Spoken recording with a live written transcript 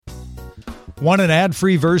Want an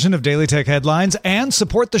ad-free version of Daily Tech Headlines and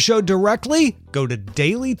support the show directly? Go to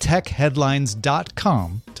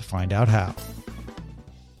dailytechheadlines.com to find out how.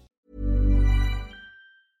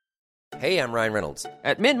 Hey, I'm Ryan Reynolds.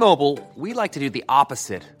 At Mint Mobile, we like to do the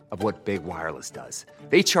opposite of what Big Wireless does.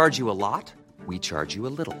 They charge you a lot, we charge you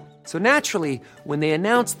a little. So naturally, when they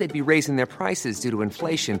announced they'd be raising their prices due to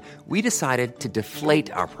inflation, we decided to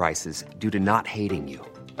deflate our prices due to not hating you.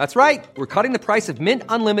 That's right. We're cutting the price of Mint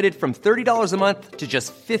Unlimited from $30 a month to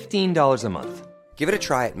just $15 a month. Give it a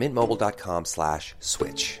try at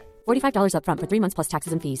mintmobile.com/switch. $45 up front for 3 months plus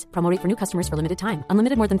taxes and fees. Promo rate for new customers for limited time.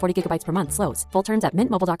 Unlimited more than 40 gigabytes per month. Slows full terms at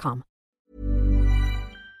mintmobile.com.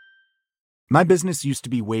 My business used to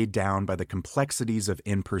be weighed down by the complexities of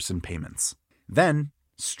in-person payments. Then,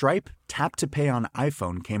 Stripe Tap to Pay on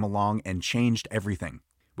iPhone came along and changed everything.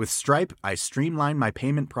 With Stripe, I streamlined my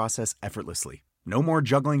payment process effortlessly. No more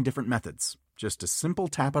juggling different methods. Just a simple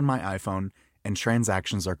tap on my iPhone and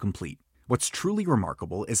transactions are complete. What's truly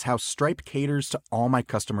remarkable is how Stripe caters to all my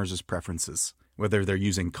customers' preferences. Whether they're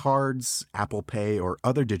using cards, Apple Pay, or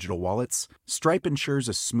other digital wallets, Stripe ensures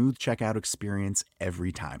a smooth checkout experience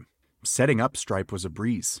every time. Setting up Stripe was a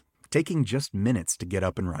breeze, taking just minutes to get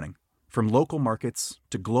up and running. From local markets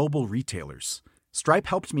to global retailers, Stripe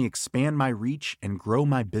helped me expand my reach and grow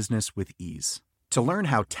my business with ease. To learn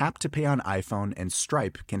how Tap to Pay on iPhone and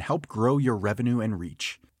Stripe can help grow your revenue and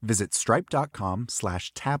reach, visit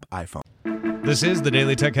stripe.com/tapiphone. This is the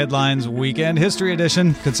Daily Tech Headlines Weekend History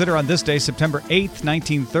Edition. Consider on this day, September 8th,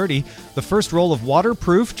 1930, the first roll of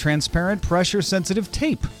waterproof, transparent, pressure-sensitive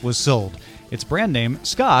tape was sold. Its brand name,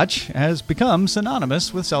 Scotch, has become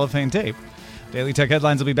synonymous with cellophane tape. Daily Tech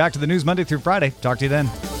Headlines will be back to the news Monday through Friday. Talk to you then.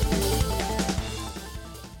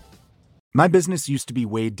 My business used to be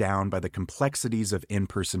weighed down by the complexities of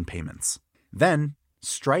in-person payments. Then,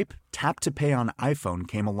 Stripe Tap to Pay on iPhone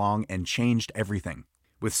came along and changed everything.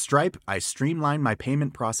 With Stripe, I streamlined my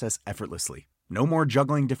payment process effortlessly. No more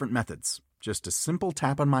juggling different methods. Just a simple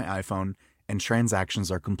tap on my iPhone and transactions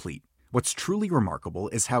are complete. What's truly remarkable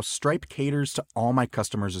is how Stripe caters to all my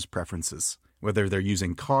customers' preferences. Whether they're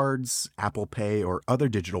using cards, Apple Pay, or other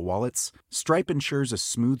digital wallets, Stripe ensures a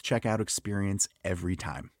smooth checkout experience every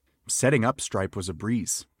time. Setting up Stripe was a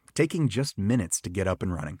breeze, taking just minutes to get up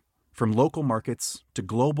and running. From local markets to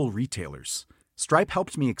global retailers, Stripe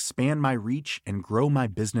helped me expand my reach and grow my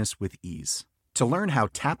business with ease. To learn how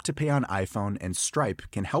Tap to Pay on iPhone and Stripe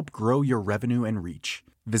can help grow your revenue and reach,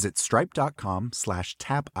 visit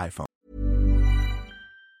stripe.com/tapiphone.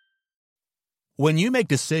 When you make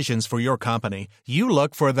decisions for your company, you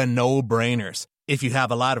look for the no-brainers. If you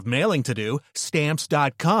have a lot of mailing to do,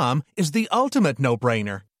 Stamps.com is the ultimate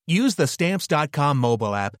no-brainer. Use the Stamps.com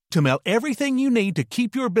mobile app to mail everything you need to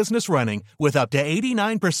keep your business running with up to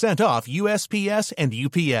 89% off USPS and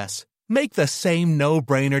UPS. Make the same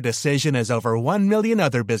no-brainer decision as over 1 million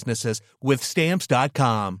other businesses with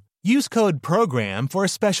Stamps.com. Use code PROGRAM for a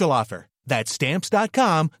special offer. That's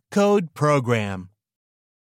Stamps.com, code PROGRAM.